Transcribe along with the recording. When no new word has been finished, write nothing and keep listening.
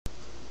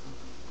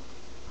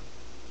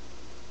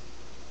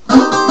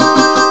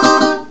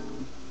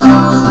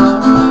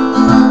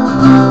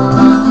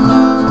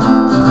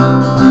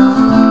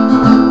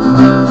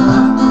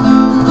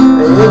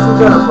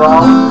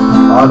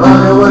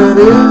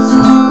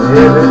If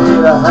you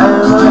need a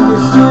hand, I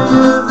can show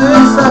you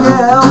this. I can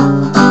help.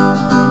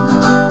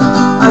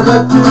 I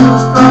got two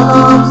strong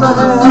arms. I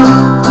can help.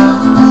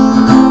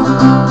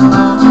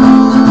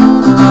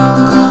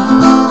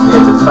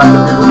 If it's like the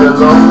people get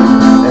lonely,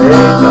 it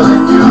ain't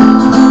nothing new.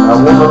 A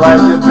woman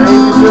like you,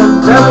 baby, just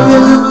never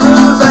get the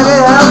blues. I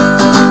can help.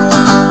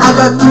 I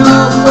got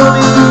tools for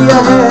me.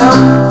 I can help.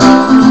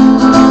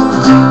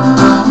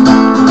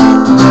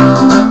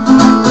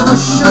 It was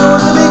sure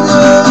to be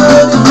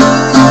good if you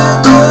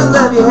could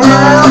let me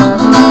help.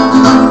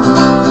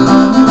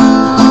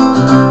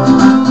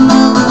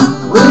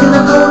 When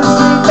I go to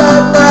sleep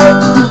at night,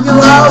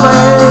 you're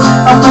always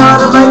a part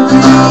of my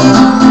dream.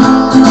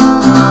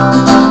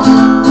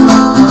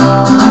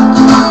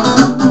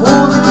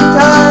 Holding me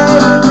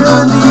tight and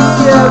telling me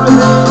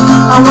everything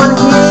I want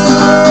to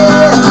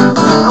hear.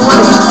 I want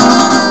to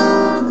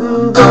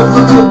hear. Don't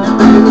forget me,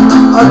 baby.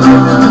 I'll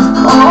give you this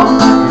call.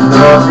 You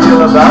know I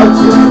feel about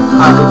you.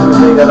 I can do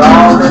anything at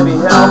all. Let me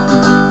help.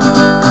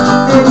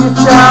 If your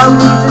child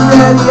needs a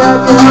daddy, I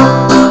can help.